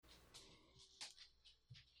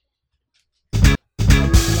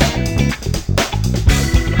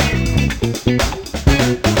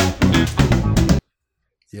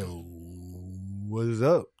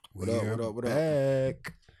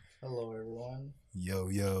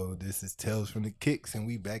Yo, this is Tales from the Kicks, and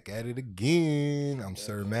we back at it again. I'm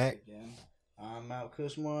Sir Mac. I'm Mount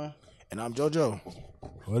Cushmore. And I'm JoJo.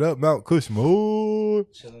 What up, Mount Cushmore?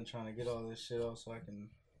 Chilling, trying to get all this shit off so I can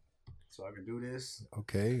do this.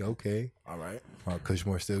 Okay. All right. Mount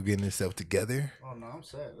Cushmore still getting himself together. Oh no, I'm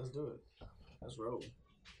set. Let's do it. Let's roll.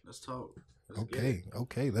 Let's talk.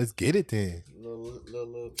 Okay, let's get it then.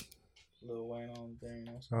 Little Wayne on thing.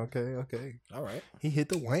 Okay. All right. He hit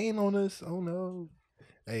the Wayne on us. Oh no.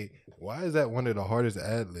 Hey, why is that one of the hardest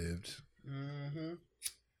ad libs? Mm-hmm.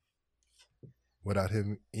 Without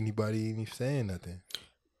anybody even saying nothing.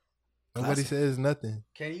 Nobody says nothing.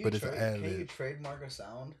 Can you but it's an ad lib. Can you trademark a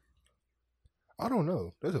sound? I don't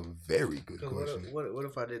know. That's a very good question. What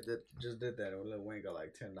if I did that? Just did that, and Lil Wayne got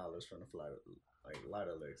like $10 from the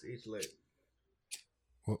lighter licks each lick.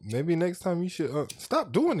 Well, maybe next time you should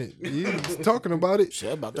stop doing it. You're talking about it.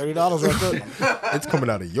 Shit, about $30 right there. It's coming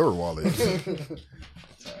out of your wallet. It's alright.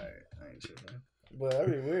 I ain't tripping. But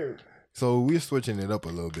that'd be weird. So we're switching it up a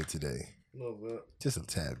little bit today. A little bit. Just a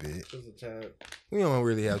tad bit. Just a tad. We don't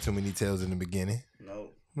really have too many tales in the beginning.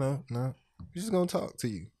 No. We're just going to talk to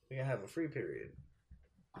you. We gonna have a free period.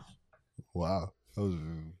 Wow. That was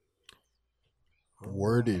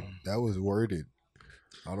worded. That was worded.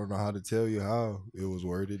 I don't know how to tell you how it was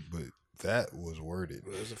worded, but that was worded.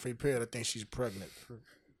 Well, it's a free period. I think she's pregnant.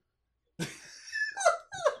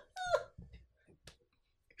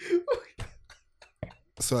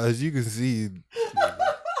 So as you can see,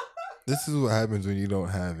 this is what happens when you don't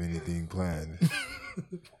have anything planned.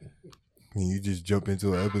 And you just jump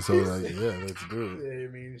into an episode like, yeah, let's do it. Yeah, I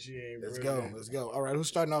mean, she ain't. Let's go. All right, who's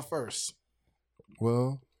starting off first?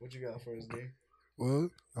 Well, What you got first, D? I'm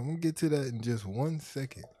going to get to that in just 1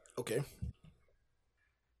 second. Okay.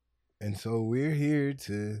 And so we're here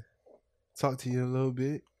to talk to you a little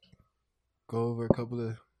bit, go over a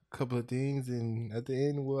couple of things, and at the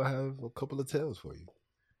end we'll have a couple of tales for you.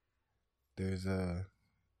 There's no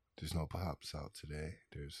pops out today.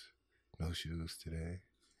 There's no shoes today.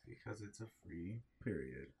 Because it's a free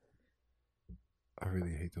period. I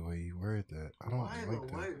really hate the way you word that. I don't like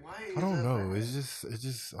that. Why I don't know. It's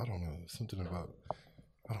just I don't know. Something about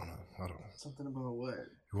I don't know. Something about what?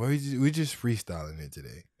 We just freestyling it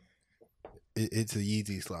today. It's a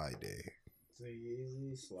Yeezy slide day. It's a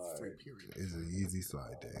Yeezy slide. Free period. It's a Yeezy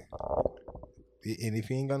slide day. And if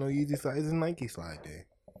you ain't got no Yeezy slide, it's a Nike slide day.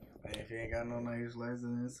 And if you ain't got no Nike slides,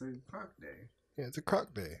 then it's a Croc day. Yeah, it's a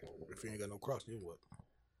Croc day. If you ain't got no Crocs, then what?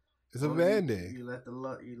 It's a Van day. You let the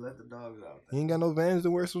dogs out. You ain't got no Vans,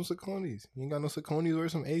 then wear some Sauconys. You ain't got no Sauconys, wear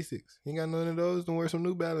some Asics. You ain't got none of those, then wear some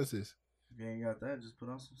New Balances. If you ain't got that, just put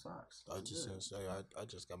on some socks. I just say I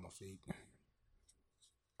just got my feet.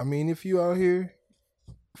 I mean, if you out here,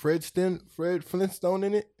 Fred Flintstone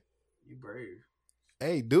in it, You brave.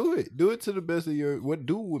 hey, do it. Do it to the best of your. What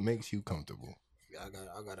makes you comfortable? Yeah, I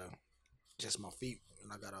gotta just my feet,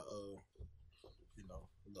 and I got a little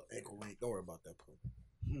ankle ring. Don't worry about that part.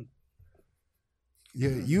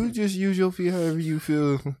 Yeah, you just use your feet however you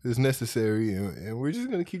feel is necessary, and we're just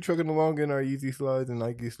gonna keep trucking along in our Yeezy slides and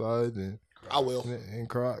Nike slides and I will and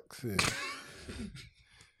Crocs and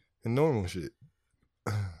normal shit.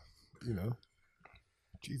 You know,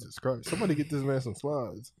 Jesus Christ! Somebody get this man some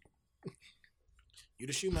slides. You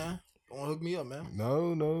the shoe man. Don't hook me up, man.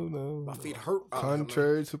 No. My feet hurt.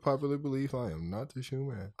 Contrary to popular belief, I am not the shoe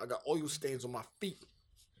man. I got oil stains on my feet.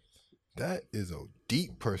 That is a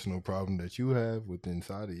deep personal problem that you have within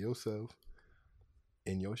inside of yourself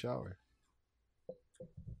in your shower.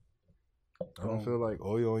 I don't feel like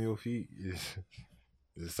oil on your feet is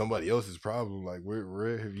somebody else's problem. Like,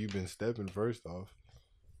 where have you been stepping first off?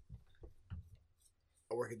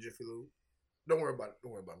 I work at Jiffy Lube. Don't worry about it.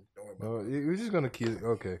 We're just gonna keep it.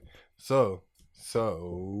 Okay. So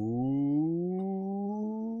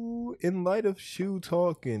in light of shoe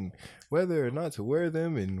talk and whether or not to wear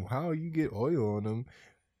them and how you get oil on them,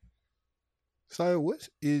 Sire, what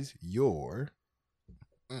is your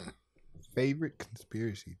favorite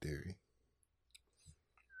conspiracy theory?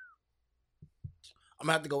 I'm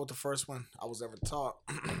gonna have to go with the first one I was ever taught.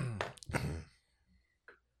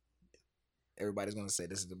 Everybody's gonna say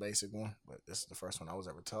this is the basic one, but this is the first one I was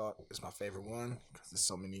ever taught. It's my favorite one because there's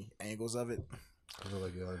so many angles of it. I feel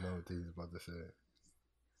like y'all know what he's about to say.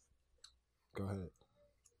 Go ahead.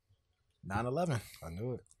 9/11. I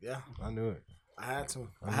knew it. Yeah, I knew it. I had to.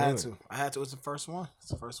 I had to. It's the first one.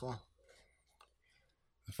 The first one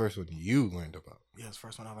you learned about. Yeah, it's the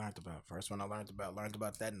first one I learned about. Learned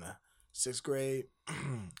about that in the 6th grade,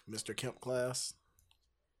 Mr. Kemp class.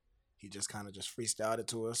 He just kind of just freestyled it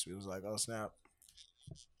to us. We was like, oh, snap.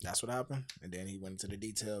 That's what happened. And then he went into the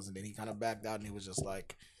details, and then he kind of backed out, and he was just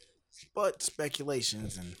like, but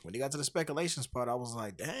speculations. And when they got to the speculations part, I was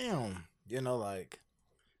like, damn, like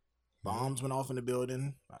bombs went off in the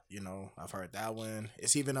building. I've heard that one.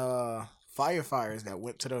 It's even firefighters that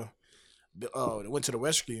went to the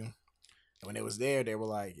rescue. And when they was there, they were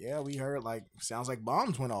like, yeah, we heard like sounds like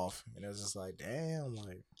bombs went off. And it was just like, damn,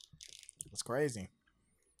 like it's crazy.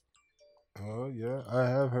 Oh yeah, I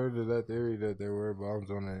have heard of that theory that there were bombs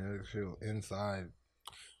on the actual inside.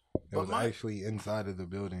 It was actually inside of the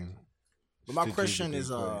building. But my question is,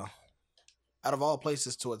 out of all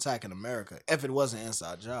places to attack in America, if it was an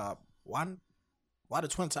inside job, why the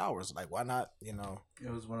Twin Towers? Like, why not? It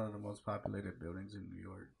was one of the most populated buildings in New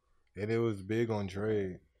York, and it was big on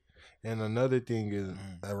trade. And another thing is,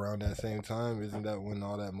 around that same time, isn't that when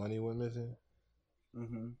all that money went missing?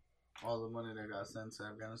 Mm-hmm. All the money that got sent to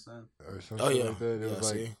Afghanistan, or something like that. It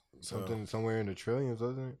was like something somewhere in the trillions,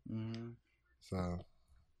 wasn't it? Mm-hmm.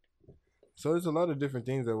 So there's a lot of different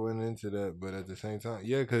things that went into that, but at the same time,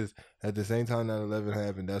 because at the same time 9/11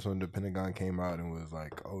 happened, that's when the Pentagon came out and was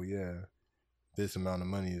like, "Oh yeah, this amount of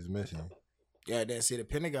money is missing." Yeah, then see the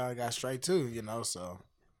Pentagon got straight too, So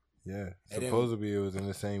yeah, supposedly it was in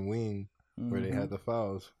the same wing where they had the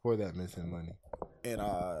files for that missing money. And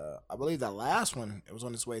I believe that last one, it was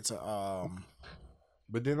on its way to.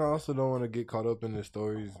 But then I also don't want to get caught up in the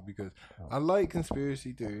stories because I like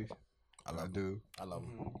conspiracy theories. I do. I love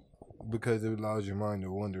them. Because it allows your mind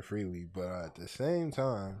to wander freely, but at the same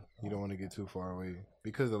time, you don't want to get too far away.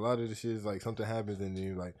 Because a lot of the shit is like something happens and then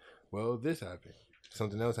you're like, well, this happened.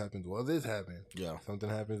 Something else happens, well, this happened. Yeah. Something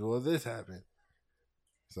happens, well, this happened.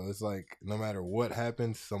 So it's like no matter what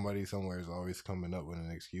happens, somebody somewhere is always coming up with an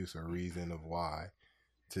excuse or reason of why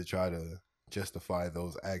to try to justify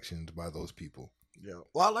those actions by those people. Yeah.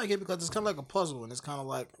 Well, I like it because it's kind of like a puzzle, and it's kind of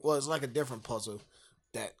like, it's like a different puzzle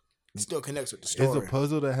that still connects with the story. It's a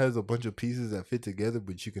puzzle that has a bunch of pieces that fit together,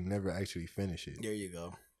 but you can never actually finish it. There you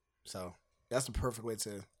go. So that's the perfect way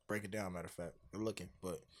to break it down, matter of fact. I'm looking.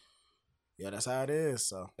 But yeah, that's how it is.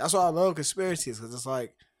 So that's why I love conspiracies, because it's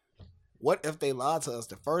like, what if they lied to us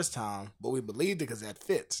the first time, but we believed it because that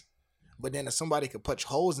fits? But then if somebody could punch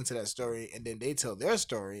holes into that story and then they tell their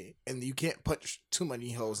story, and you can't punch too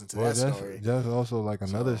many holes into that story. That's also like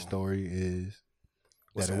another story is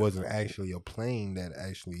that it wasn't actually a plane that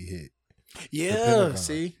actually hit. Yeah,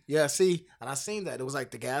 see? And I seen that. It was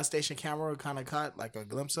like the gas station camera kind of caught like a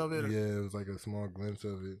glimpse of it. Yeah, it was like a small glimpse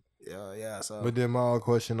of it. Yeah. So, but then my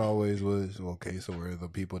question always was, okay, so where are the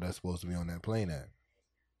people that's supposed to be on that plane at?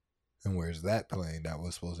 And where's that plane that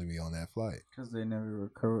was supposed to be on that flight? Because they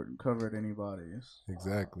never covered any bodies.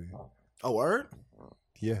 Exactly. Oh, word?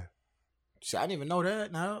 Yeah. See, I didn't even know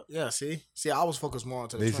that. No, yeah. See, I was focused more on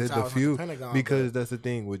the they Twin said Towers the fuel Pentagon, because that's the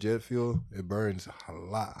thing with jet fuel. It burns a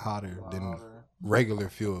lot hotter than regular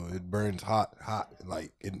fuel. It burns hot,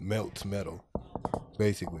 like it melts metal,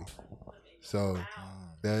 basically. So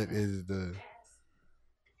that is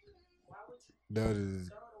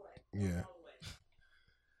yeah.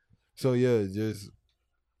 So yeah, it's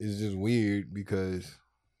just weird because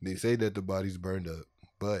they say that the body's burned up,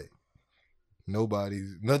 but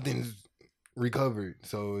nothing's recovered.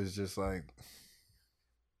 So it's just like,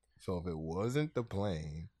 so if it wasn't the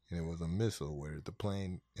plane and it was a missile, where did the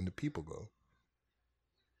plane and the people go?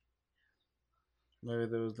 Maybe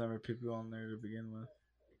there was never people on there to begin with.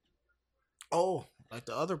 Oh, like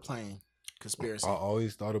the other plane conspiracy. I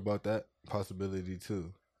always thought about that possibility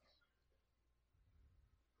too.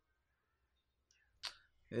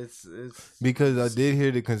 It's because I did hear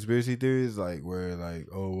the conspiracy theories like where like,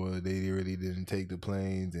 oh well, they really didn't take the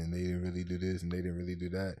planes and they didn't really do this and they didn't really do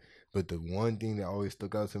that. But the one thing that always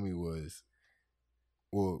stuck out to me was,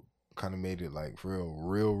 well, kind of made it like real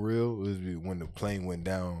was when the plane went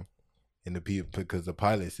down and the people, because the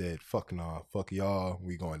pilot said, "Fuck nah, fuck y'all,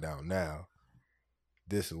 we going down now,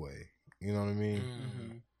 this way." You know what I mean?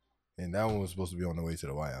 Mm-hmm. And that one was supposed to be on the way to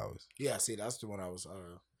the White House. Yeah, see, that's the one I was.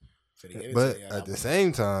 But at the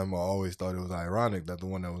same time, I always thought it was ironic that the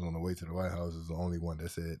one that was on the way to the White House is the only one that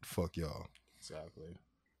said, "Fuck y'all." Exactly.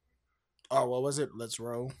 Oh, what was it? Let's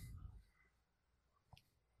roll.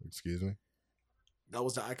 Excuse me? That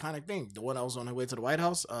was the iconic thing. The one that was on the way to the White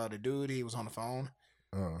House, the dude, he was on the phone.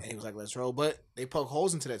 And he was like, "Let's roll." But they poke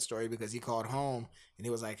holes into that story because he called home and he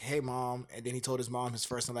was like, "Hey, mom." And then he told his mom his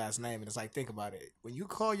first and last name. And it's like, think about it. When you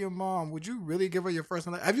call your mom, would you really give her your first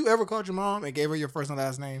and last? Have you ever called your mom and gave her your first and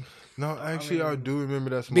last name? No, actually, I do remember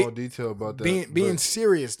that small detail about that. Being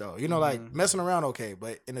serious, though. You know, like messing around, okay.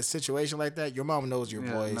 But in a situation like that, your mom knows your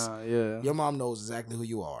voice. Your mom knows exactly who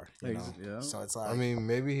you are. You know? Yeah. So it's like. I mean,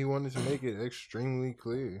 maybe he wanted to make it extremely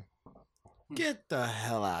clear. Get the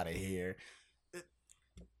hell out of here.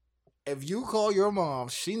 if you call your mom,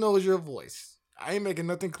 she knows your voice. I ain't making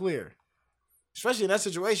nothing clear. Especially in that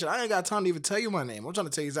situation, I ain't got time to even tell you my name. I'm trying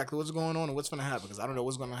to tell you exactly what's going on and what's going to happen because I don't know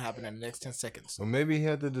what's going to happen in the next 10 seconds. Well, maybe he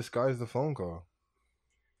had to disguise the phone call.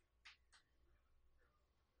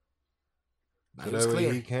 Nah, he was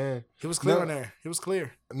clear. He can. He was clear on there. He was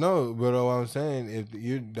clear. No, but what I'm saying, if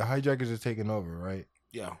the hijackers are taking over, right?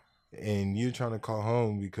 Yeah. And you're trying to call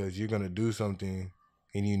home because you're gonna do something,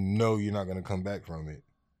 and you know you're not gonna come back from it,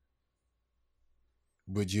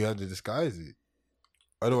 but you have to disguise it.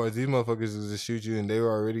 Otherwise, these motherfuckers would just shoot you, and they were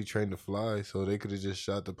already trained to fly, so they could have just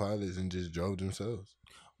shot the pilots and just drove themselves.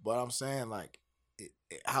 But I'm saying, like,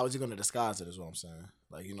 how is he gonna disguise it? Is what I'm saying.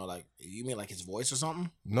 Like, you know, like you mean like his voice or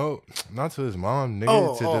something? No, not to his mom,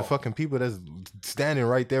 nigga. To the fucking people that's standing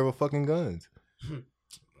right there with fucking guns.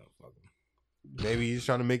 Maybe he's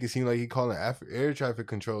trying to make it seem like he calling air traffic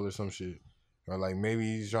control or some shit, or like maybe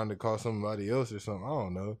he's trying to call somebody else or something. I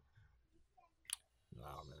don't know.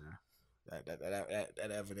 Nah, man,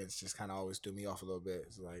 that evidence just kind of always threw me off a little bit.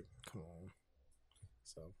 It's like, come on.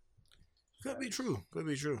 So could be true. Could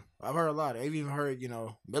be true. I've heard a lot. I've even heard, you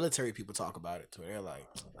know, military people talk about it. To where they're like,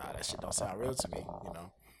 that shit don't sound real to me. You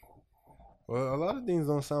know. Well, a lot of things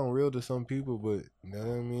don't sound real to some people, but you know what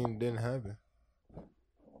I mean, it didn't happen.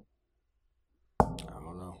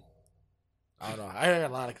 I don't know. I heard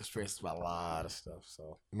a lot of conspiracies about a lot of stuff.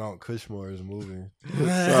 So Mount Cushmore is moving.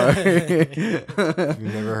 Sorry. You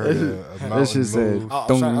never heard a mountain move? Oh,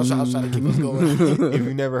 I was trying to keep us going. If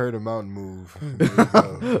you never heard a mountain move,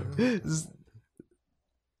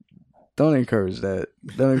 don't encourage that.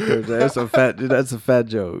 Don't encourage that. That's a fat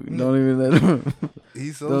joke. Don't even let him.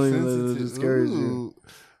 He's so don't sensitive. even let him discourage you.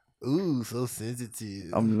 Ooh, so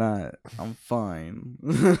sensitive. I'm not. I'm fine.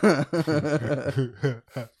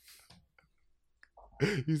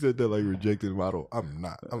 You said that like rejected model. I'm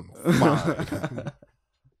not. I'm fine.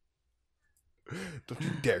 Don't you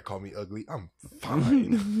dare call me ugly. I'm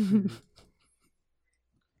fine.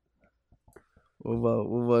 What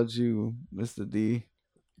about you, Mr. D?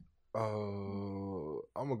 I'm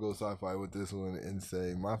gonna go sci-fi with this one and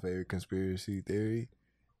say my favorite conspiracy theory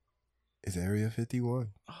is Area 51.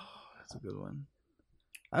 Oh, that's a good one.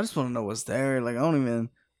 I just want to know what's there. Like I don't even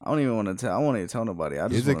want to tell. I won't even tell nobody. I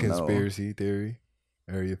just It's a want to know. conspiracy theory.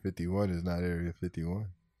 Area 51 is not Area 51.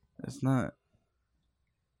 It's not.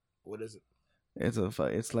 What is it? It's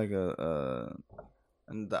like the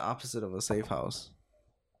opposite of a safe house.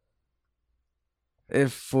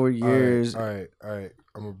 If for years. All right.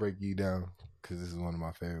 I'm gonna break you down because this is one of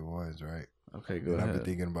my favorite ones, right? Okay, go ahead. I've been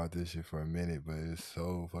thinking about this shit for a minute, but it's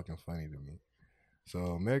so fucking funny to me. So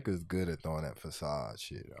America's good at throwing that facade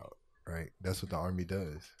shit out, right? That's what the Army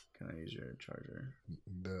does. Can I use your charger?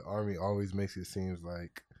 The Army always makes it seem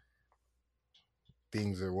like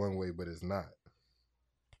things are one way, but it's not.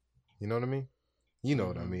 You know what I mean? You know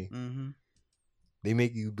what I mean? Mm-hmm. They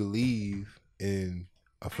make you believe in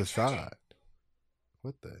a facade.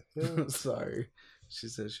 What the hell? Sorry. She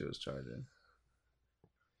said she was charging.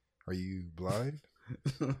 Are you blind?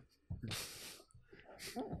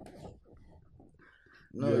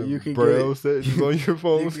 No, you can Braille get settings on your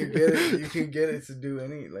phone. You can get it to do you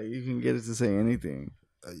can get it to say anything.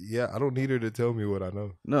 Yeah, I don't need her to tell me what I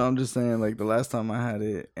know. No, I'm just saying like the last time I had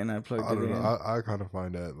it and I plugged I don't it know. in. I kind of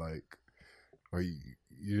find that like, are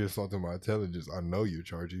you're insulting my intelligence? I know you're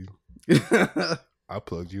charging. I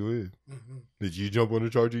plugged you in. Mm-hmm. Did you jump on the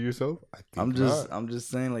charger yourself? I'm just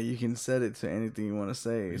saying like you can set it to anything you want to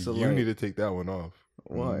say. So you need to take that one off.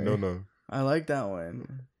 Why? No. I like that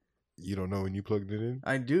one. You don't know when you plugged it in?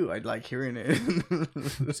 I do. I like hearing it.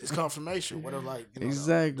 It's confirmation. What like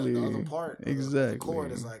exactly the other part? Exactly. The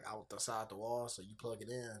cord is like out the side of the wall, so you plug it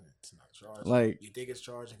in. It's not charged. Like you think it's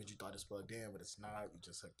charging because you thought it's plugged in, but it's not. You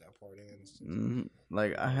just hook that part in. Mm-hmm.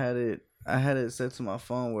 Like I had it set to my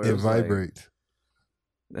phone where it vibrates.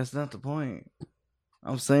 That's not the point.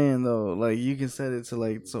 I'm saying though, like you can set it to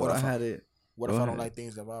like so. I had it. What if I don't like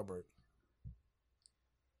things that vibrate?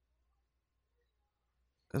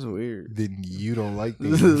 That's weird. Then you don't like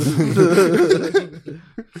things.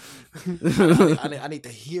 I need to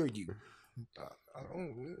hear you. I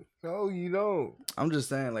don't. No, you don't. I'm just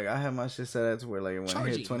saying, like I have my shit set at to where like when I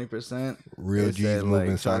hit 20%, real G's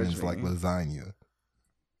moving silence like lasagna.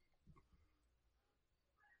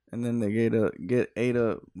 And then they get ate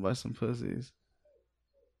up by some pussies.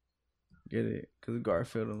 Get it? Cause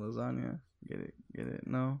Garfield and lasagna. Get it?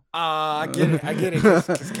 No. I get it.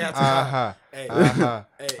 Cause cats are hey.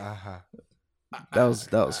 That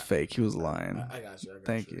was fake. He was lying. I got you.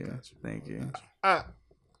 Thank you.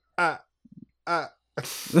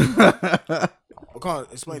 Well,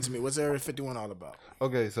 explain to me, what's Area 51 all about?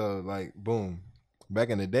 Okay, so like, boom. Back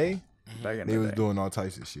in the day, Back in They the was day. doing all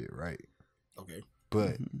types of shit, right? Okay.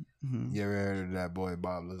 But Mm-hmm. you ever heard of that boy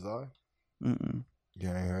Bob Lazar? Mm-mm. You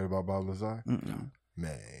ain't heard about Bob Lazar? Mm-mm.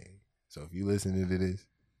 Man. So if you listening to this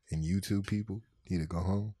and YouTube people need to go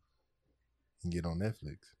home and get on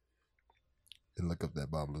Netflix and look up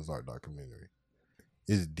that Bob Lazar documentary.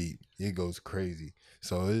 It's deep. It goes crazy.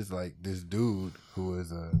 So it's like this dude who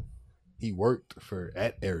was he worked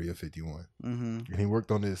at Area 51. Mm-hmm. And he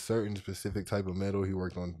worked on this certain specific type of metal. He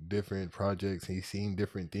worked on different projects. He's seen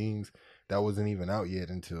different things that wasn't even out yet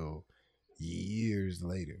until years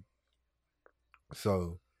later.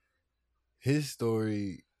 So his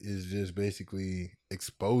story is just basically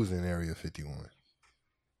exposing Area 51.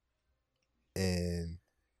 And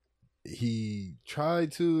he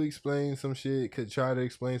tried to explain some shit, could try to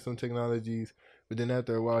explain some technologies, but then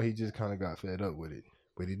after a while he just kind of got fed up with it.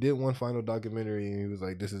 But he did one final documentary and he was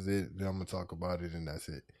like, this is it, then I'm gonna talk about it and that's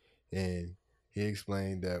it. And he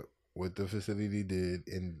explained that what the facility did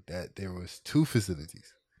and that there was 2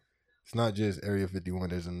 facilities. It's not just Area 51,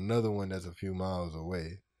 there's another one that's a few miles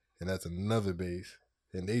away, and that's another base,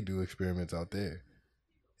 and they do experiments out there.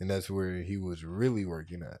 And that's where he was really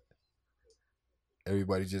working at.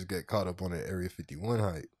 Everybody just get caught up on the Area 51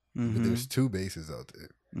 hype. Mm-hmm. But there's 2 bases out there.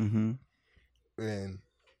 Mm-hmm. And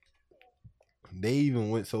they even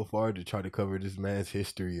went so far to try to cover this man's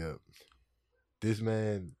history up. This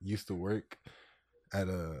man used to work at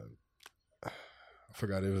I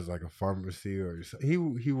forgot, it was like a pharmacy or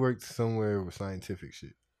something. He worked somewhere with scientific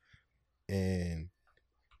shit. And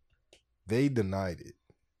they denied it.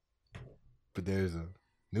 But there's a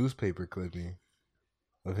newspaper clipping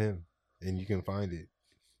of him. And you can find it.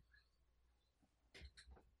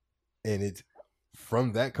 And it's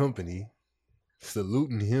from that company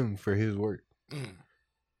saluting him for his work. Mm.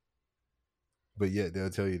 But yet they'll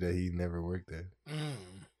tell you that he never worked there. Mm.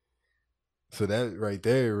 So that right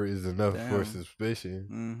there is enough for Damn. suspicion.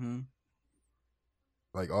 Mm-hmm.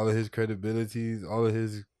 Like all of his credibilities, all of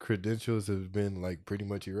his credentials have been like pretty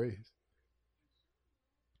much erased.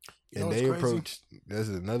 You know And what's they crazy? approached, that's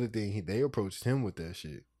another thing, they approached him with that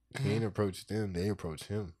shit. He Mhm. ain't approached them, they approached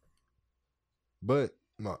him. But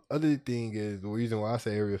my other thing is, the reason why I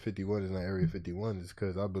say Area 51 is not Area 51 is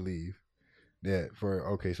because I believe that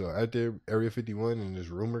so after Area 51 and this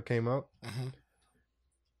rumor came out, Mhm.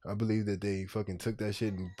 I believe that they fucking took that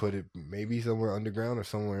shit and put it maybe somewhere underground or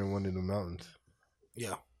somewhere in one of the mountains.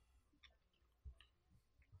 Yeah.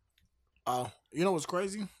 You know what's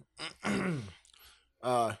crazy?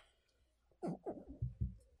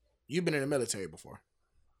 You've been in the military before.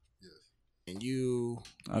 Yes. And you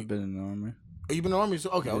I've been in the army. Oh, you've been in the army, so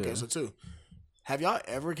okay, Yeah. so 2. Have y'all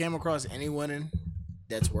ever came across anyone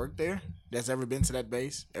that's worked there that's ever been to that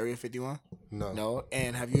base, Area 51? No. No.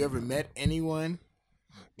 And have you ever met anyone?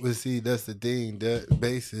 But see, that's the thing. That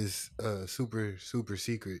base is super, super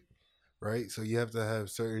secret, right? So you have to have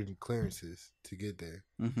certain clearances to get there.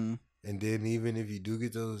 Mm-hmm. And then even if you do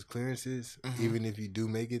get those clearances, even if you do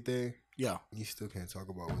make it there, Yeah. you still can't talk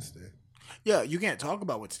about what's there. Yeah, you can't talk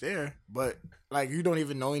about what's there, but like you don't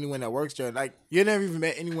even know anyone that works there. Like you never even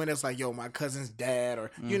met anyone that's like, yo, my cousin's dad,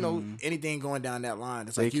 or you know anything going down that line.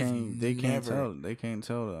 It's like They can't tell them. They can't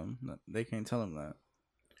tell them that.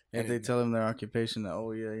 If they tell them their occupation, that,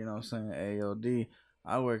 oh yeah, you know what I'm saying, AOD,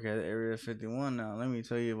 I work at Area 51 now. Let me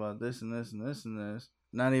tell you about this and this and this and this.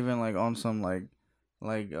 Not even like on some like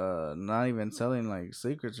not even telling like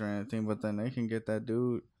secrets or anything, but then they can get that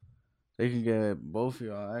dude. They can get both of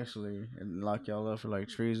y'all actually and lock y'all up for like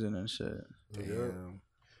treason and shit. Yeah.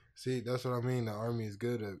 See, that's what I mean. The army is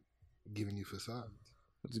good at giving you facades.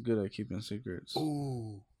 It's good at keeping secrets.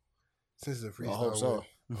 Ooh. Since it's a freestyle, I hope so.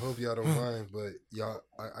 I hope y'all don't mind, but y'all,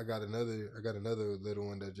 I got another little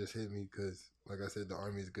one that just hit me because, like I said, the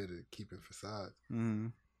army is good at keeping facades. Mm-hmm.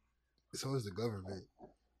 So is the government.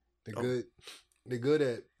 They're good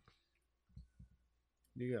at.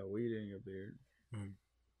 You got weed in your beard.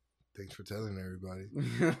 Thanks for telling everybody.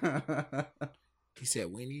 He said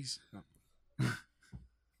weenies. No.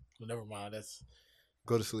 Well, never mind. That's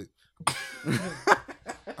Go to sleep.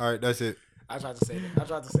 All right, that's it. I tried to say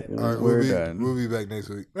that. All right, We're done. we'll be back next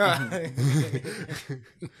week.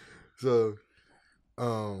 So,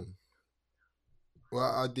 well,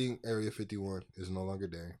 I think Area 51 is no longer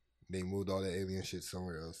there. They moved all the alien shit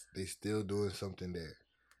somewhere else. They still doing something there,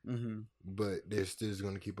 but they're still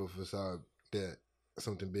going to keep a facade that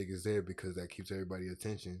something big is there because that keeps everybody's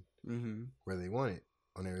attention where they want it.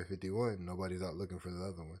 On Area 51, nobody's out looking for the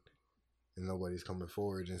other one, and nobody's coming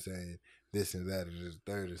forward and saying this and that and this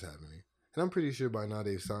third is happening. And I'm pretty sure by now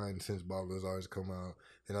they've signed since Bob Lazar's come out.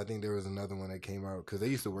 And I think there was another one that came out because they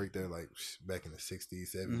used to work there like back in the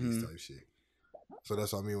 60s, 70s type shit. So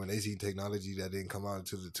that's what I mean when they see technology that didn't come out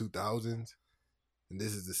until the 2000s, and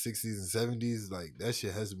this is the 60s and 70s. Like that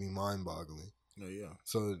shit has to be mind boggling. Oh yeah.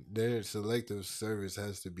 So their selective service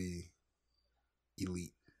has to be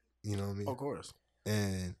elite. You know what I mean? Of course.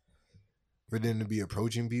 And for them to be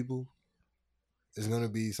approaching people, it's gonna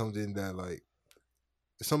be something that like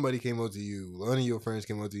if somebody came up to you, one of your friends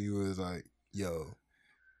came up to you and was like, "Yo,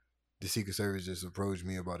 the Secret Service just approached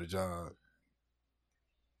me about a job."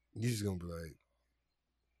 You just gonna be like,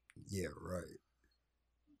 "Yeah, right."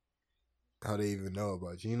 How they even know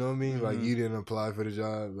about you? You know what I mean? Like you didn't apply for the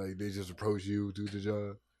job, like they just approached you to the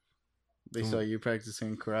job. They saw you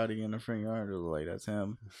practicing karate in the front yard. They were like, "That's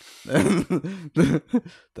him.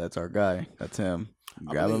 That's our guy. That's him."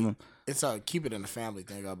 Grab him. It's a keep it in the family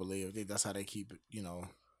thing. I believe that's how they keep it. You know.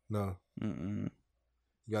 No, you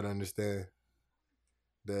gotta understand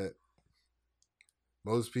that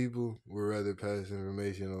most people would rather pass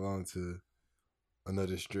information along to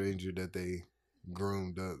another stranger that they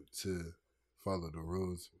groomed up to follow the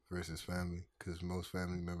rules versus family, because most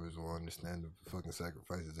family members will understand the fucking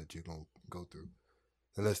sacrifices that you're gonna go through,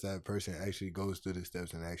 unless that person actually goes through the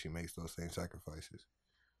steps and actually makes those same sacrifices.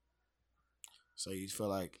 So you feel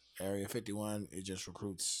like Area 51 it just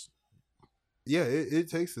recruits? Yeah, it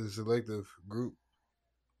takes a selective group.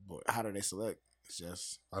 But how do they select? It's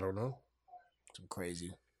just I don't know. some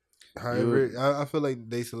crazy. However, I feel like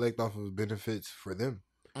they select off of benefits for them.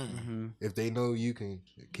 Mm-hmm. If they know you can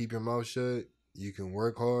keep your mouth shut, you can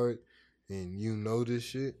work hard, and you know this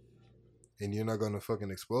shit, and you're not gonna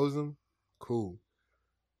fucking expose them, cool.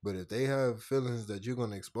 But if they have feelings that you're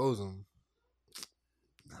gonna expose them,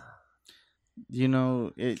 You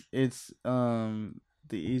know, it's the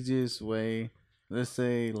easiest way. Let's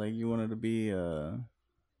say like you wanted to be a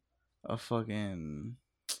fucking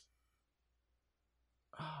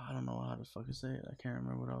I don't know how to fucking say it. I can't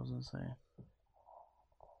remember what I was gonna say.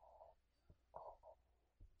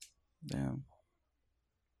 Damn,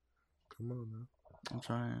 come on now, I'm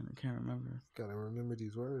trying. I can't remember. gotta remember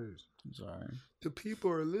these words. I'm sorry. The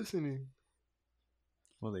people are listening.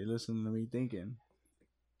 Well, they listen to me thinking.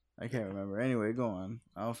 I can't remember. Anyway, go on.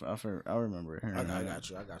 I'll remember it. I got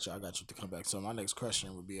you to come back. So my next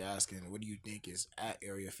question would be asking, what do you think is at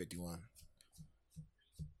Area 51?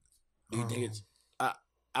 Do you think it's?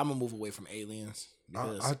 I'm gonna move away from aliens.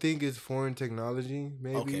 I think it's foreign technology,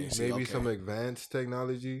 maybe some advanced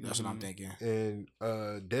technology. That's what I'm thinking. And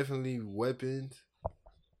definitely weapons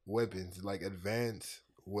like advanced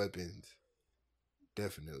weapons,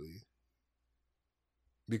 definitely.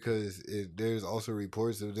 Because there's also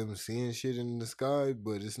reports of them seeing shit in the sky,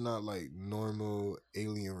 but it's not like normal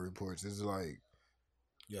alien reports. It's like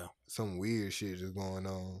some weird shit is going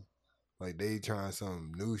on. Like they trying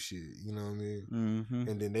some new shit, you know what I mean? Mm-hmm.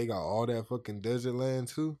 And then they got all that fucking desert land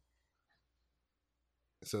too.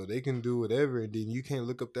 So they can do whatever, and then you can't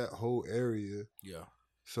look up that whole area. Yeah.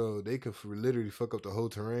 So they could literally fuck up the whole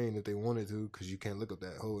terrain if they wanted to, because you can't look up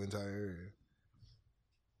that whole entire area.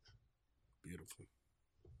 Beautiful.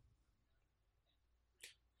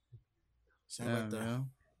 Sound like that.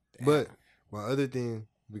 Yeah. But my other thing,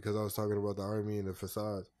 because I was talking about the army and the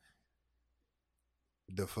facades,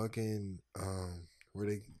 the fucking where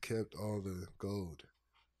they kept all the gold,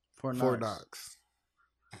 Fort Knox.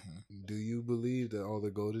 Mm-hmm. Do you believe that all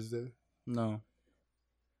the gold is there? No.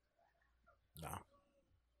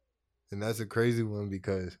 And that's a crazy one,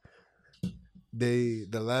 because the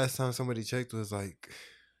last time somebody checked was like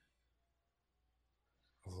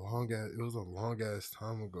it was a long ass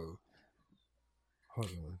time ago. Hold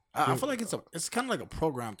on. I feel like it's kind of like a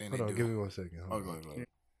program thing. Hold on, give me 1 second. Go ahead.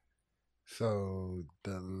 So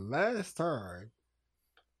the last time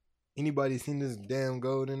anybody seen this damn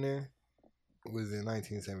gold in there was in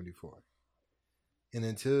 1974, and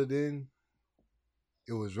until then,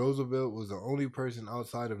 it was Roosevelt was the only person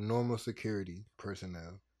outside of normal security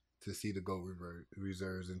personnel to see the gold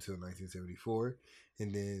reserves until 1974,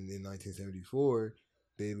 and then in 1974.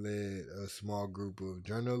 They led a small group of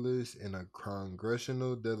journalists and a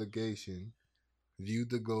congressional delegation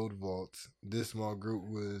viewed the gold vaults. This small group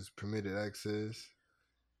was permitted access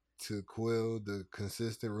to quell the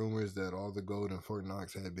consistent rumors that all the gold in Fort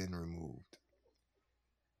Knox had been removed.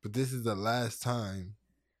 But this is the last time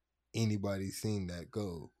anybody's seen that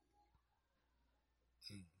gold.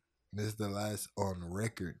 This is the last on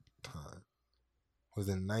record time. Was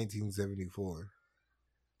in 1974.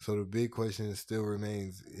 So the big question still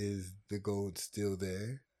remains, is the gold still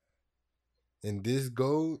there? And this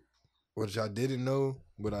gold, which I didn't know,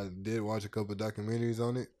 but I did watch a couple documentaries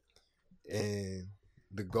on it, and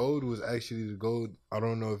the gold was actually the gold. I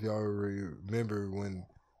don't know if y'all remember when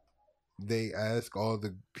they ask all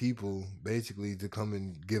the people basically to come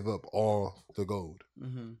and give up all the gold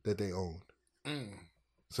that they owned.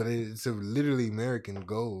 So it's a literally American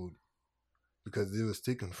gold because it was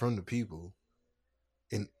taken from the people,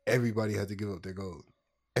 and everybody had to give up their gold.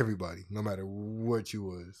 Everybody, no matter what you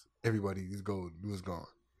was, everybody's gold was gone.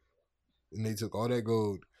 And they took all that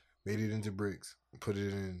gold, made it into bricks, put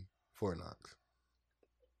it in Fort Knox.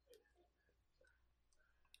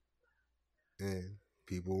 And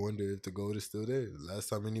people wonder if the gold is still there. Last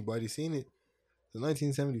time anybody seen it was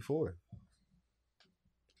 1974.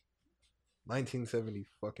 1970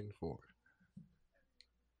 fucking 4.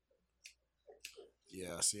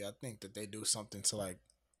 Yeah, see, I think that they do something to like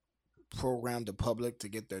program the public to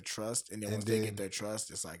get their trust, and then once they get their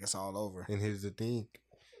trust, it's like it's all over. And here's the thing: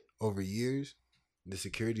 over years, the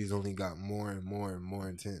security's only got more and more and more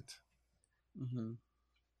intense.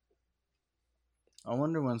 I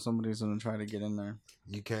wonder when somebody's gonna try to get in there.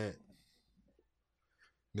 You can't.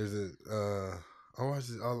 There's I watch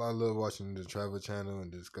this, I love watching the Travel Channel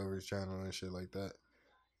and Discovery Channel and shit like that.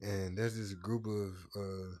 And there's this group of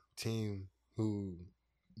team who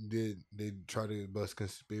they try to bust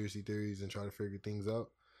conspiracy theories and try to figure things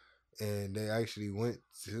out. And they actually went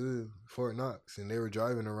to Fort Knox and they were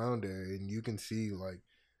driving around there, and you can see like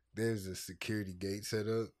there's a security gate set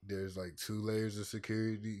up. There's like 2 layers of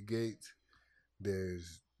security gates.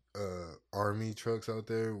 There's army trucks out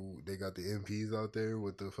there. They got the MPs out there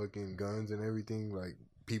with the fucking guns and everything. Like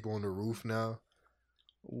people on the roof now.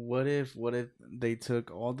 What if they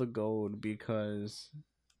took all the gold because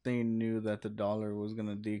they knew that the dollar was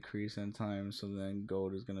gonna decrease in time, so then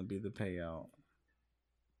gold is gonna be the payout?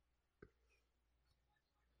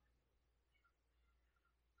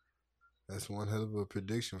 That's one hell of a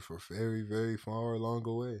prediction for very, very far along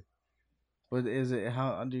away. But is it,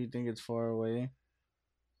 how do you think it's far away?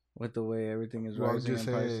 With the way everything is rising in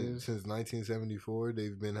prices? Since 1974,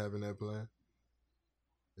 they've been having that plan.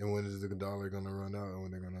 And when is the dollar going to run out, and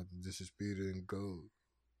when they're going to have to distribute it in gold?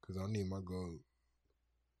 Because I need my gold.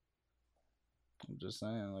 I'm just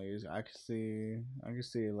saying, like, I can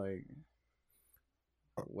see like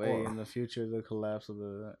way in the future the collapse of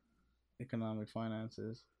the economic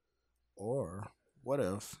finances. Or what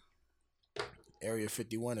if Area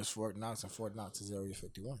 51 is Fort Knox and Fort Knox is Area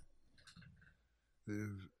 51?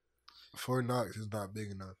 Fort Knox is not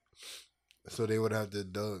big enough, so they would have to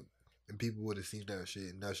dug, and people would have seen that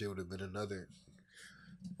shit, and that shit would have been another.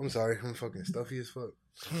 I'm sorry, I'm fucking stuffy as fuck.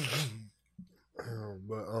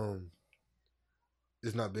 But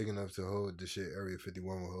it's not big enough to hold the shit Area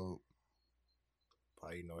 51 will hold.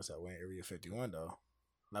 Probably you know it's that way in Area 51 though.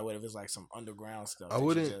 Like what if it's like some underground stuff? I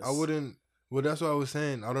wouldn't. Well, that's what I was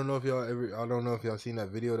saying. I don't know if y'all seen that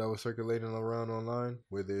video that was circulating around online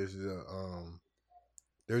where there's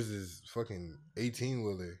this fucking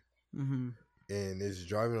 18-wheeler, and it's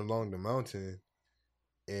driving along the mountain,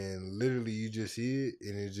 and literally you just see it,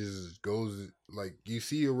 and it just goes like you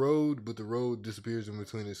see a road, but the road disappears in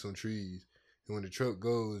between some trees, and when the truck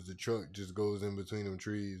just goes in between them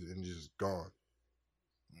trees and just gone.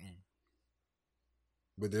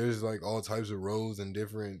 But there's like all types of roads and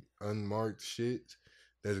different unmarked shit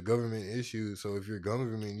that's government issues. So if you're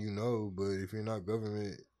government, you know, but if you're not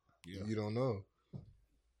government, you don't know.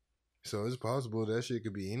 So it's possible that shit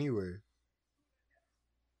could be anywhere.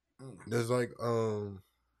 There's like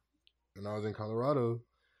when I was in Colorado,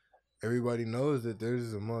 everybody knows that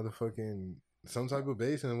there's a motherfucking some type of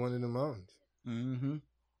base in one of the mountains.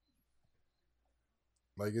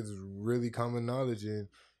 Like it's really common knowledge, and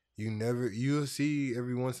you'll see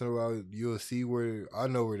every once in a while, you'll see where I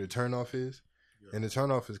know where the turnoff is, and the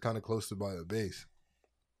turnoff is kind of close to by a base.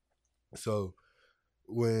 So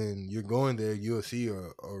when you're going there, you'll see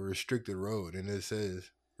a restricted road, and it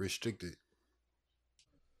says restricted.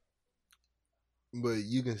 But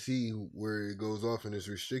you can see where it goes off and it's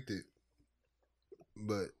restricted.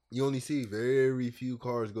 But you only see very few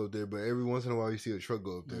cars go up there, but every once in a while you see a truck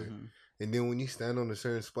go up there. And then when you stand on a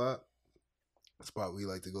certain spot we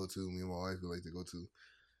like to go to, me and my wife would like to go to,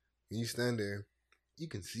 when you stand there, you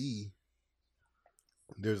can see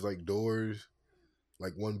there's like doors,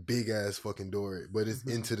 like one big ass fucking door, but it's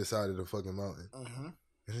into the side of the fucking mountain. And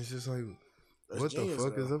it's just like, that's what genius, the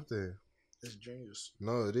fuck is up there? It's genius.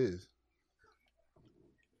 No, it is.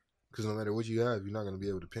 Because no matter what you have, you're not going to be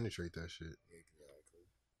able to penetrate that shit. Exactly.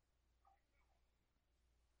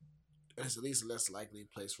 It's at least less likely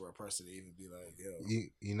place for a person to even be like, yo.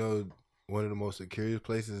 You know, one of the most secure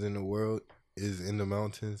places in the world is in the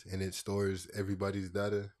mountains, and it stores everybody's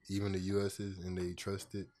data, even the U.S.'s, and they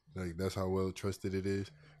trust it. Like, that's how well trusted it is,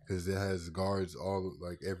 because it has guards all,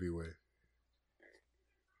 like, everywhere.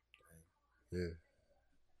 Yeah.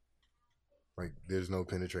 Like, there's no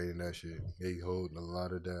penetrating that shit. They hold a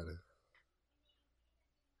lot of data.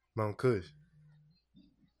 Mount Kush,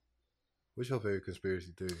 what's your favorite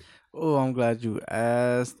conspiracy theory? Oh, I'm glad you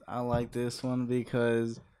asked. I like this one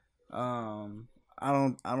because I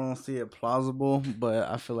don't see it plausible, but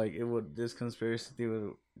I feel like it would this conspiracy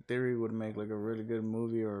theory would make like a really good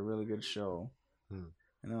movie or a really good show. Hmm.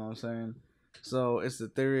 You know what I'm saying? So it's the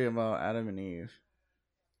theory about Adam and Eve.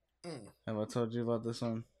 Have I told you about this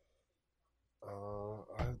one?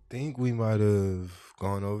 I think we might have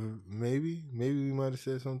gone over. Maybe we might have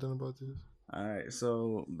said something about this. All right.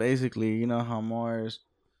 So basically, you know how Mars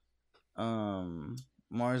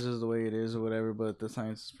is the way it is or whatever, but the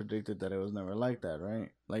scientists predicted that it was never like that,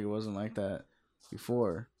 right? Like it wasn't like that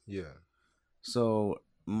before. Yeah. So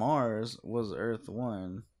Mars was Earth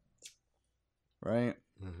 1, right?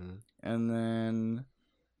 Mm-hmm. And then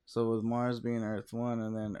so with Mars being Earth 1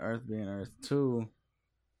 and then Earth being Earth 2,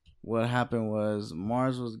 what happened was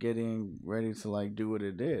Mars was getting ready to like do what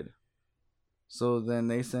it did. So then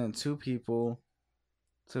they sent two people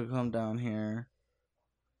to come down here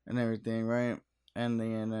and everything, right? And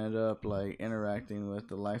they ended up like interacting with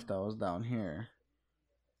the life that was down here.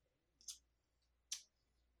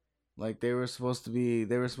 Like they were supposed to be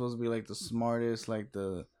like the smartest, like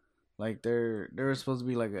they were supposed to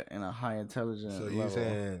be like in a high intelligence So level. you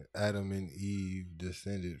saying Adam and Eve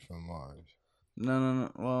descended from Mars? No.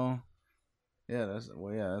 Well, yeah,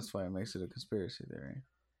 that's why it makes it a conspiracy theory.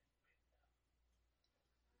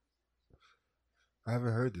 I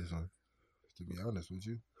haven't heard this one, to be honest with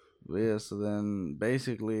you. But yeah, so then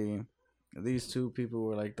basically these two people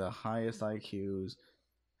were like the highest IQs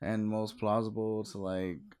and most plausible to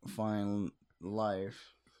like find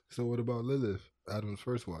life. So what about Lilith, Adam's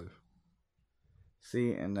first wife?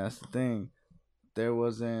 See, and that's the thing. There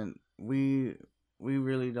wasn't we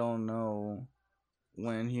really don't know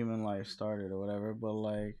when human life started or whatever, but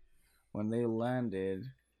like when they landed,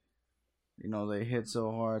 you know, they hit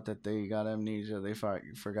so hard that they got amnesia. They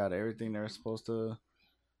forgot everything they were supposed to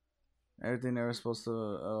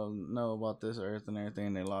know about this earth and everything,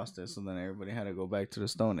 and they lost it. So then everybody had to go back to the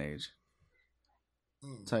Stone Age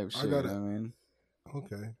type shit. You know what I mean?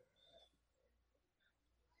 Okay.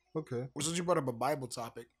 Well, since you brought up a Bible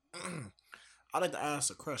topic, I'd like to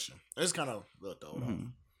ask a question. It's kind of look though. Mm-hmm.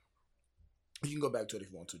 You can go back to it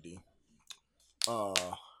if you want to, D.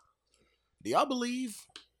 Do y'all believe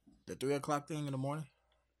the 3:00 thing in the morning?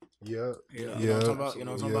 Yeah. You know what I'm talking about? You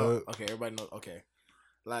know what I'm talking about? Okay, everybody knows. Okay,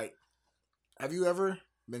 like, have you ever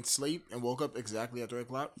been asleep and woke up exactly at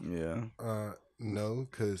 3:00? Yeah. No,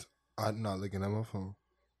 because I'm not looking at my phone.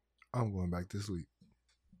 I'm going back to sleep.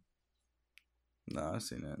 No, I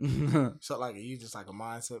seen it. So, like, are you just like a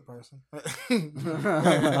mindset person?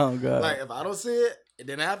 Oh god! Like, if I don't see it, it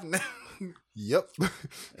didn't happen. Yep.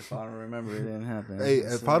 If I don't remember, it didn't happen. Hey,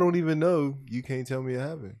 if I don't even know, you can't tell me it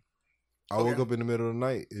happened. I Okay. woke up in the middle of the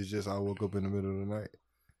night. It's just I woke up in the middle of the night.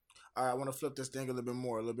 All right, I want to flip this thing a little bit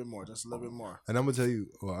more, just a little bit more. And I'm gonna tell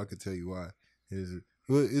you. Well, I could tell you why.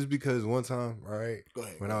 It's because one time, all right, Go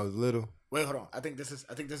ahead. when I was little. Wait, hold on. I think this is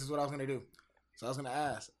what I was gonna do. So I was gonna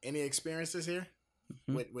ask, any experiences here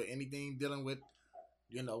with anything dealing with,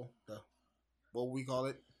 you know, the what we call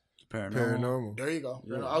it, Paranormal. There you go.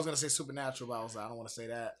 Yeah. I was gonna say supernatural, but I don't want to say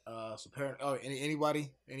that. Anybody,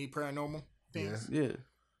 any paranormal things? Yeah.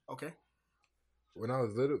 Okay. When I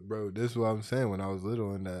was little, bro, this is what I'm saying. When I was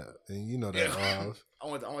little, and you know that house. I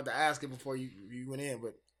want to ask it before you went in,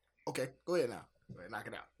 but okay, go ahead now. Go ahead, knock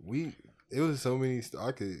it out. There's so many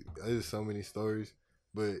stories,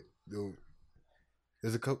 but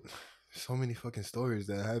there's so many fucking stories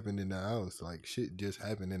that happened in that house. Like shit just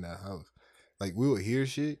happened in that house. Like we would hear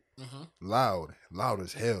shit loud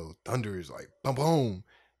as hell, thunder is like boom boom,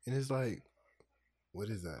 and it's like, what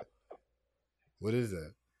is that? What is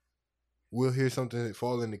that? We'll hear something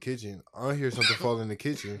fall in the kitchen. I'll hear something fall in the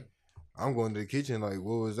kitchen. I'm going to the kitchen like,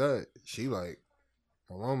 what was that? She like,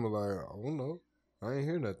 my mama like, I don't know. I ain't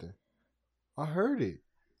hear nothing. I heard it.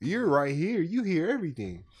 You're right here. You hear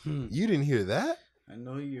everything. You didn't hear that? I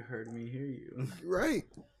know you heard me hear you. Right.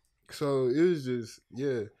 So it was just,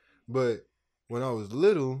 yeah. But when I was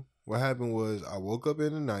little, what happened was I woke up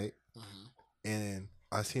in the night and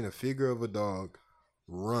I seen a figure of a dog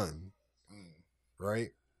run.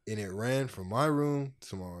 Right? And it ran from my room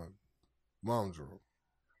to my mom's room.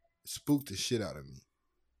 It spooked the shit out of me.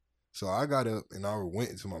 So I got up and I went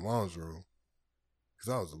into my mom's room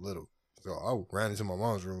because I was little. So I ran into my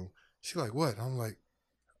mom's room. She like, what? I'm like,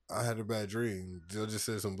 I had a bad dream. Jill just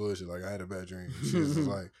said some bullshit like I had a bad dream. She was just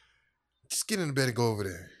like, just get in the bed and go over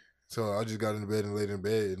there. So I just got in the bed and laid in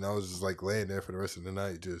bed, and I was just like laying there for the rest of the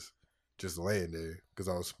night, just just laying there because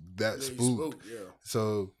I was that Yeah, you spooked. Yeah.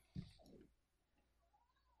 So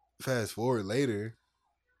fast forward later,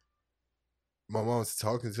 my mom's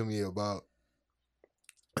talking to me about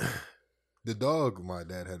the dog my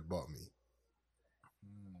dad had bought me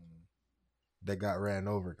that got ran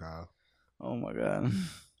over, Kyle, Oh my god.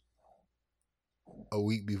 a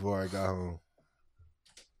week before I got home.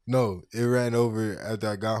 No, it ran over after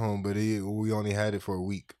I got home, but we only had it for a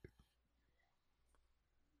week.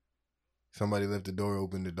 Somebody left the door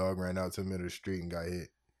open, the dog ran out to the middle of the street and got hit.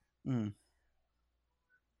 Mm.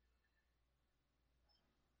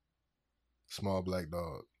 Small black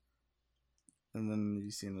dog. And then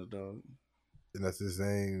you seen the dog. And that's the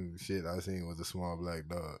same shit I seen was a small black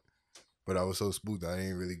dog. But I was so spooked I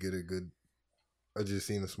didn't really get a good. I just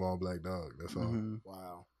seen a small black dog. That's all. Mm-hmm.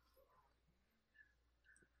 Wow.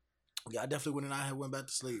 Yeah, I definitely wouldn't. I went back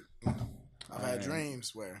to sleep. I've had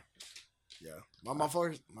dreams where, yeah, my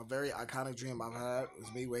very iconic dream I've had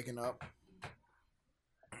was me waking up.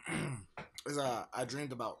 I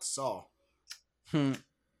dreamed about Saw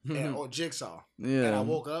or Jigsaw. Yeah. And I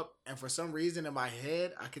woke up, and for some reason in my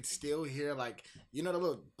head, I could still hear like the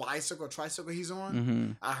little bicycle, tricycle he's on.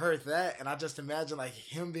 Mm-hmm. I heard that, and I just imagined like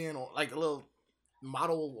him being on like a little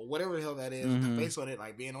model, or whatever the hell that is, with the face on it,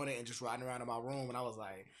 like being on it and just riding around in my room. And I was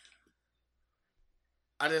like,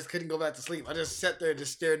 I just couldn't go back to sleep. I just sat there and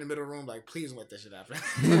just stared in the middle of the room, like, please don't let that shit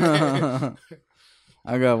happen.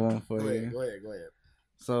 I got one for Go you. ahead.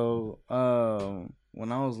 So,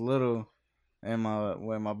 when I was little, and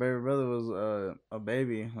when my baby brother was a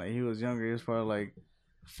baby, like he was younger, he was probably like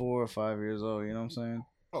 4 or 5 years old. You know what I'm saying?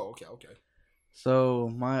 Oh, okay. So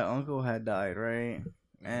my uncle had died, right?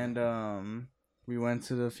 And we went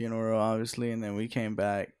to the funeral, obviously, and then we came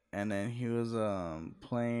back, and then he was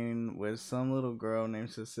playing with some little girl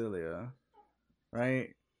named Cecilia, right?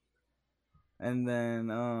 And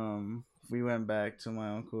then we went back to my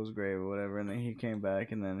uncle's grave or whatever, and then he came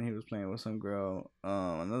back, and then he was playing with some girl,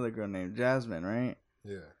 another girl named Jasmine, right?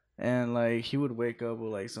 Yeah. And like he would wake up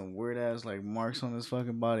with like some weird ass like marks on his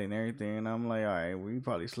fucking body and everything, and I'm like, all right, well, you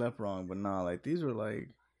probably slept wrong, but nah, like these were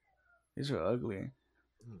ugly.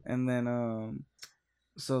 And then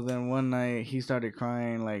so then one night he started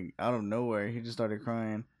crying like out of nowhere. He just started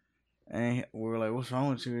crying, and we were like, "What's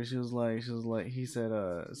wrong with you?" And she was like, he said,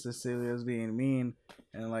 Cecilia's being mean,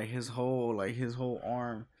 and like his whole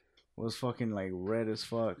arm was fucking like red as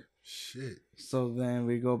fuck. Shit. So then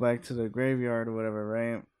we go back to the graveyard or whatever,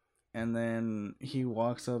 right? And then he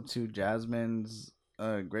walks up to Jasmine's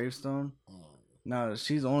gravestone. Now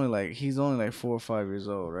he's only like 4 or 5 years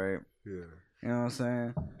old, right? Yeah. You know what I'm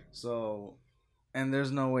saying? So, and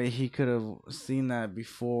there's no way he could have seen that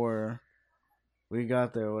before we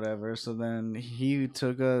got there or whatever. So then he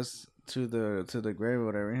took us to the grave or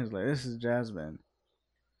whatever. And he was like, "This is Jasmine."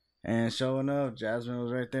 And sure enough, Jasmine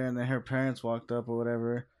was right there. And then her parents walked up or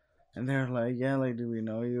whatever. And they're like, "Yeah, like, do we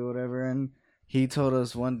know you or whatever?" And he told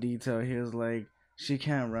us one detail. He was like, "She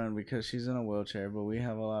can't run because she's in a wheelchair, but we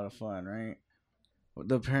have a lot of fun, right?"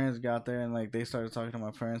 The parents got there and like they started talking to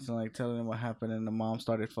my parents and like telling them what happened, and the mom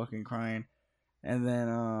started fucking crying. And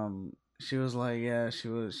then she was like, yeah,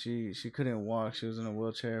 she couldn't walk. She was in a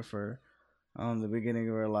wheelchair for the beginning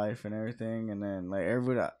of her life and everything. And then like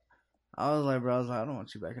everybody, I was like, bro, I don't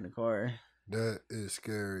want you back in the car. That is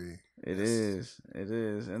scary. It is.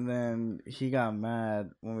 And then he got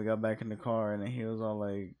mad when we got back in the car, and then he was all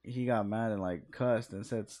like, he got mad and like cussed and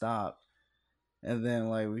said stop. And then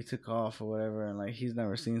like we took off or whatever, and like he's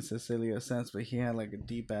never seen Cecilia since, but he had like a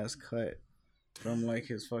deep ass cut from like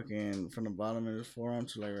his fucking from the bottom of his forearm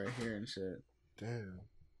to like right here and shit. Damn.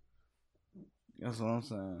 That's what I'm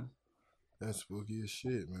saying. That's spooky as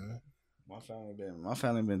shit, man. My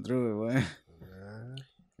family been through it, boy. Man.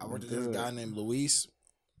 I worked with this guy named Luis,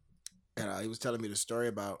 and he was telling me the story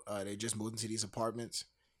about they just moved into these apartments,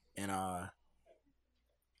 and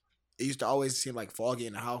it used to always seem like foggy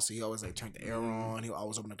in the house. So he always like turned the air on. He would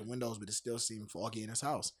always open up the windows, but it still seemed foggy in his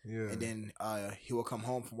house. Yeah. And then he would come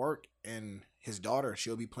home from work, and his daughter,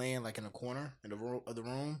 she'll be playing like in a corner in the room of the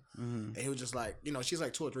room, and he was just like, she's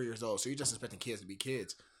like 2 or 3 years old, so you're just expecting kids to be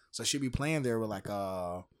kids. So she'll be playing there with like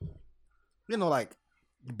like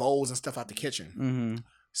bowls and stuff out the kitchen.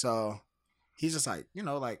 So he's just like,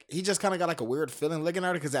 like he just kind of got like a weird feeling looking at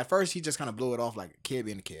her, because at first he just kind of blew it off like a kid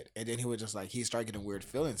being a kid, and then he was just like, he started getting weird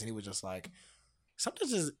feelings, and he was just like, something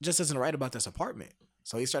just isn't right about this apartment.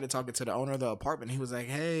 So he started talking to the owner of the apartment. He was like,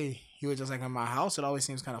 hey, he was just like, in my house it always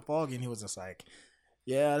seems kind of foggy, and he was just like,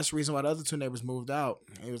 yeah, that's the reason why the other 2 neighbors moved out.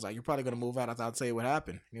 And he was like, you're probably gonna move out. I thought I'd tell you what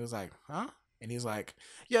happened. And he was like, huh? And he's like,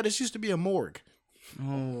 yeah, this used to be a morgue.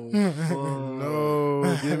 Oh,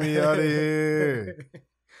 no, get me out of here.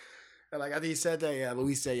 And like after he said that, yeah,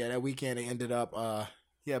 Luis said, yeah, that weekend they ended up,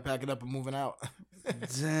 packing up and moving out.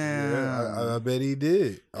 Damn. Yeah, I bet he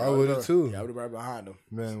did. I would have too. Yeah, I would have right behind him.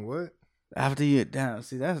 Man, what? After you down,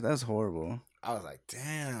 see that's horrible. I was like,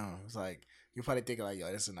 damn. It's like you're probably thinking like,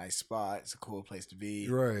 yo, this is a nice spot. It's a cool place to be.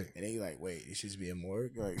 Right. And then you're like, wait, it should be in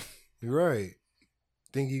morgue. Like, Right.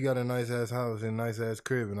 Think you got a nice ass house and nice ass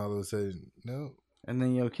crib, and all of a sudden, no. And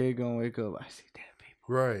then your kid gonna wake up. I see dead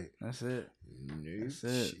people. Right. That's it. That's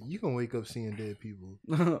it. You gonna wake up seeing dead people.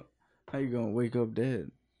 How you gonna wake up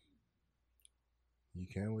dead? You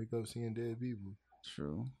can't wake up seeing dead people.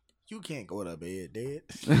 True. you can't go to bed dead.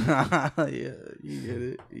 Yeah, you get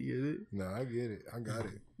it. You get it. No, I get it. I got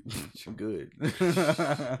it. Good.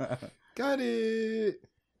 Got it.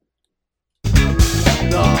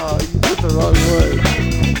 No, you put the wrong one.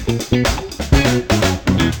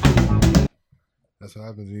 That's what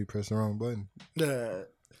happens when you press the wrong button.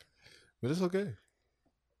 But it's okay.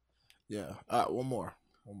 yeah. One more.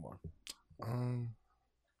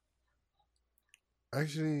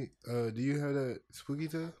 Actually, do you have that spooky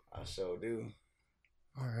tale? I sure do.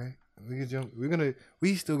 All right, we can jump.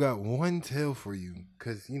 We still got one tale for you,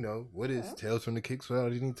 cause you know what is Tales from the Kicks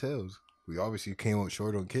without any tales. We obviously came up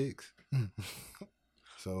short on kicks,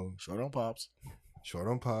 so Short on pops. short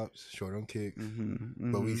on pops, short on kicks,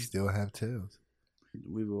 Mm-hmm, but we still have tales.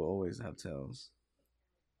 We will always have tails.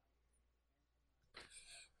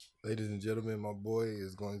 Ladies and gentlemen, my boy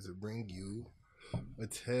is going to bring you a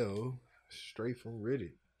tale straight from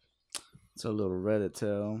Reddit. It's a little Reddit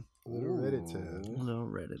tale. Little Reddit tale. Little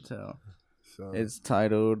Reddit tale. So It's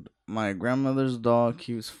titled, "My Grandmother's Dog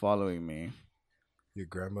Keeps Following Me." your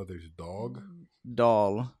grandmother's dog?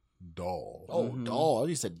 Doll. Doll. Oh, dog.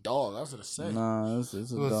 You said dog. I was gonna say. Nah, it's I a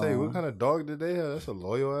was gonna doll. say, what kind of dog did they have? That's a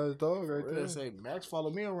loyal ass dog right I was there. gonna say, Max,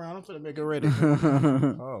 follow me around. I'm finna make it ready.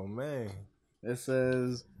 Oh man. It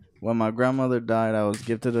says, "When my grandmother died, I was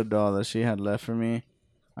gifted a doll that she had left for me.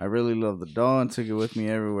 I really loved the doll and took it with me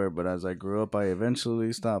everywhere, but as I grew up, I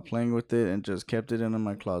eventually stopped playing with it and just kept it in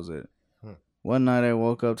my closet. One night, I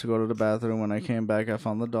woke up to go to the bathroom. When I came back, I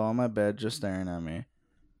found the doll on my bed just staring at me.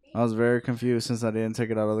 I was very confused since I didn't take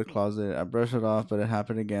it out of the closet. I brushed it off, but it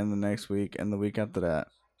happened again the next week and the week after that.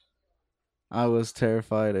 I was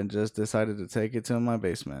terrified and just decided to take it to my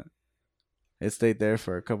basement. It stayed there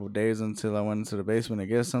for a couple of days until I went into the basement to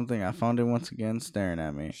get something. I found it once again staring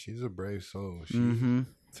at me. She's a brave soul. She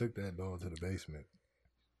took that dog to the basement.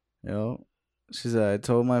 Yo, she said, I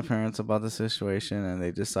told my parents about the situation and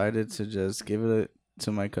they decided to just give it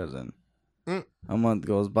to my cousin. A month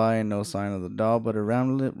goes by and no sign of the doll, but it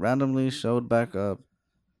randomly showed back up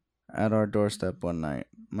at our doorstep one night.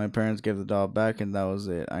 My parents gave the doll back and that was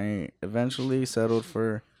it. I eventually settled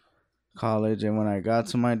for college, and when I got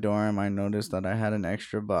to my dorm, I noticed that I had an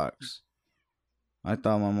extra box. I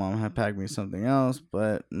thought my mom had packed me something else,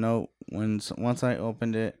 but no. Once I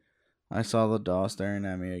opened it, I saw the doll staring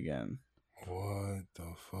at me again. What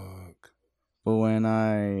the fuck? But when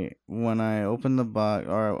I opened the box,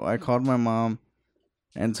 or I called my mom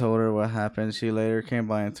and told her what happened, she later came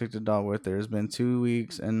by and took the doll with her. It's been 2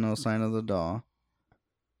 weeks and no sign of the doll.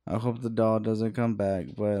 I hope the doll doesn't come back,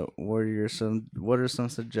 but what are some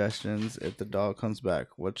suggestions if the doll comes back?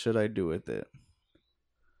 What should I do with it?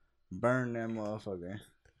 Burn that motherfucker.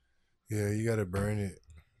 Yeah, you gotta burn it.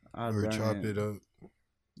 Or chop it up.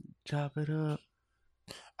 Chop it up.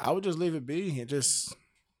 I would just leave it be and just,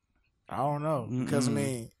 I don't know. Because, I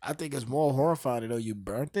mean, I think it's more horrifying though you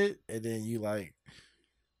burnt it and then you like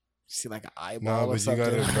see like an eyeball or something.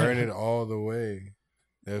 You gotta burn it all the way.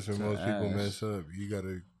 That's where most people mess up. You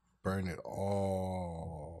gotta burn it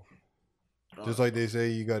all. Just like they say,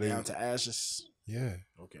 you gotta down to ashes. Yeah.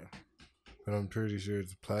 Okay. But I'm pretty sure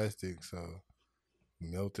it's plastic, so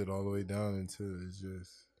melt it all the way down until it's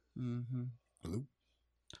just bloop.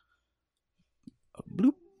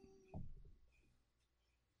 Bloop.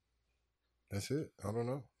 That's it. I don't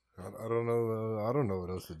know. I don't know. I don't know what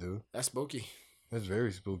else to do. That's spooky. That's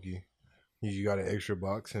very spooky. You got an extra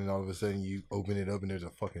box, and all of a sudden you open it up, and there's a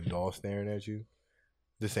fucking doll staring at you.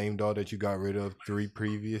 The same doll that you got rid of 3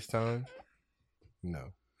 previous times.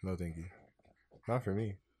 No, thank you. Not for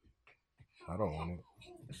me. I don't want it.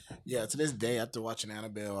 Yeah, to this day, after watching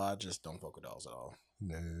Annabelle, I just don't fuck with dolls at all.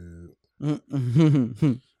 No.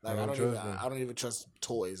 Like I don't even trust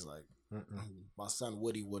toys. Like my son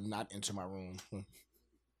Woody would not enter my room.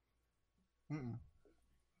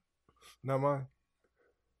 Not mine.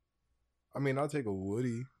 I mean, I'll take a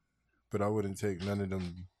Woody, but I wouldn't take none of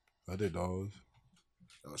them other dolls.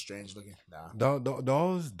 Oh, strange looking. Nah.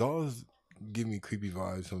 Dolls give me creepy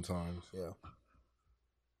vibes sometimes. Yeah.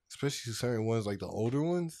 especially certain ones like the older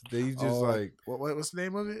ones. They just like what's the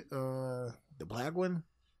name of it? The black one,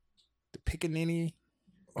 the Pickaninny.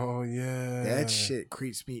 Oh yeah, That shit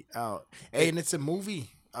creeps me out. Hey, and it's a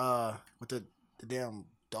movie. With the damn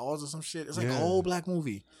dolls or some shit. It's like an old black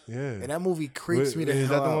movie. Yeah, and that movie creeps me the is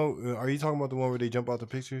hell that the out. one? Are you talking about the one where they jump out the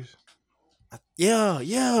pictures? Yeah,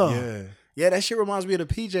 that shit reminds me of the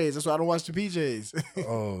PJs. That's why I don't watch the PJs.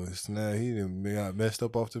 Oh, snap. He done got messed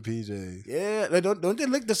up off the PJs. Yeah, don't they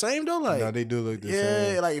look the same though? Like, no, they do look the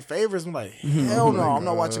same. Yeah, like favorites. I'm like, hell no, I'm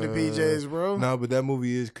not watching the PJs, bro. No, but that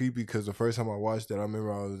movie is creepy because the first time I watched it, I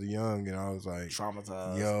remember I was young and I was like,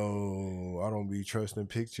 traumatized. Yo, I don't be trusting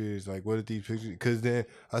pictures. Like, what are these pictures? Because then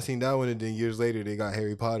I seen that one, and then years later they got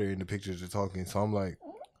Harry Potter and the pictures are talking. So I'm like,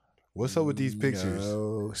 what's up with these pictures?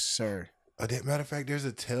 No, sir. Matter of fact, there's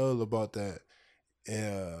a tale about that.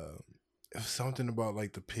 It was something about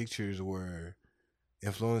like the pictures were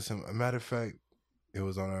influencing. A matter of fact, it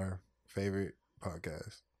was on our favorite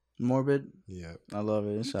podcast, Morbid. Yeah, I love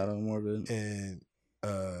it. Shout out Morbid. And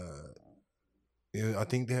I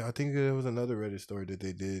think there was another Reddit story that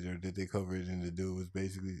they did or that they covered, and the dude was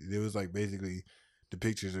basically the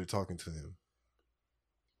pictures are talking to him,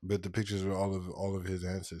 but the pictures were all of his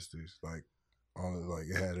ancestors, like.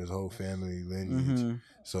 It had his whole family lineage,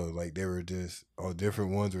 so like they were just all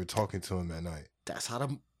different ones were talking to him at night. That's how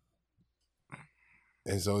them.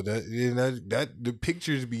 And so that the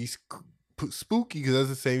pictures be spooky because that's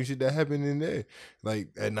the same shit that happened in there.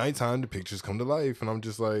 Like at nighttime, the pictures come to life, and I'm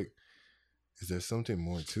just like, is there something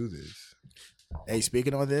more to this? Hey,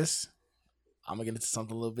 speaking of this, I'm gonna get into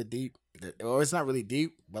something a little bit deep. Well, it's not really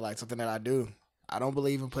deep, but like something that I do. I don't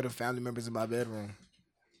believe in putting family members in my bedroom.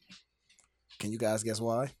 Can you guys guess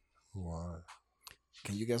why? Why?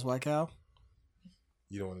 Can you guess why, Cal?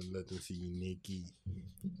 You don't want to let them see you naked.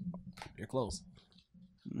 You're close.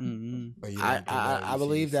 Mm-hmm. I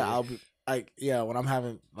believe that I'll be like, when I'm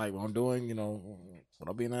having when I'm doing, when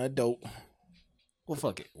I'm being an adult. Well,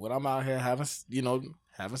 fuck it. When I'm out here having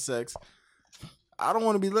sex, I don't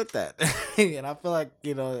want to be looked at, and I feel like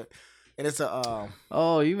and it's a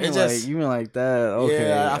you mean like that? Okay,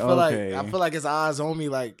 yeah. I feel like his eyes on me,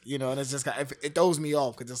 and it's just it throws me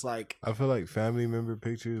off because it's like I feel like family member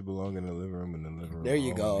pictures belong in the living room. There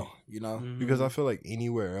you go. Because I feel like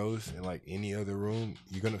anywhere else in like any other room,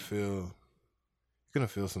 you're gonna feel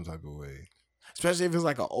some type of way. Especially if it's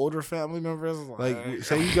like an older family member. Like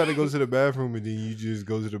say you gotta go to the bathroom and then you just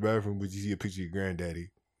go to the bathroom, but you see a picture of your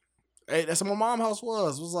granddaddy. Hey, that's what my mom's house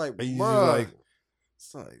was. It was like, bruh.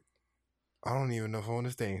 It's like, I don't even know if I want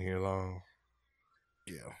to stay in here long.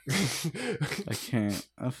 Yeah. I can't.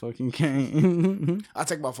 I fucking can't. I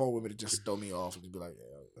take my phone with me to just throw me off and just be like,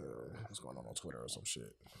 what's going on Twitter or some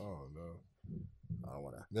shit. Oh no. I don't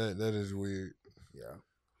want to. That is weird. Yeah.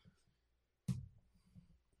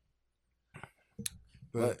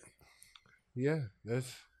 But yeah,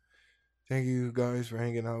 thank you guys for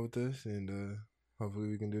hanging out with us, and hopefully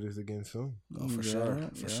we can do this again soon. Oh, for sure.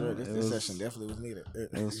 This session definitely was needed.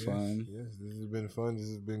 It was fun. Yes, this has been fun. This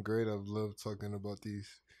has been great. I've loved talking about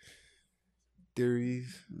these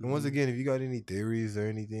theories. And once again, if you got any theories or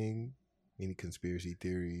anything, any conspiracy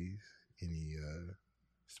theories, any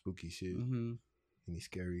spooky shit, any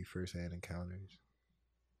scary first-hand encounters,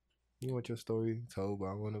 you want your story told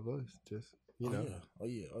by one of us, just Oh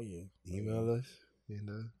yeah. email us,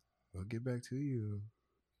 and we'll get back to you.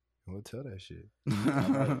 And we'll tell that shit.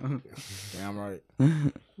 Damn right.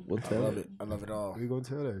 We'll tell it. I love it all. We gonna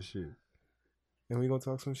tell that shit, and we gonna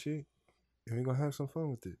talk some shit, and we gonna have some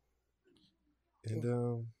fun with it. And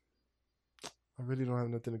I really don't have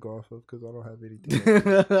nothing to go off of because I don't have anything.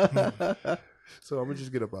 So I'm gonna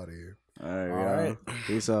just get up out of here. All right.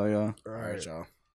 Peace out, y'all. All right, y'all.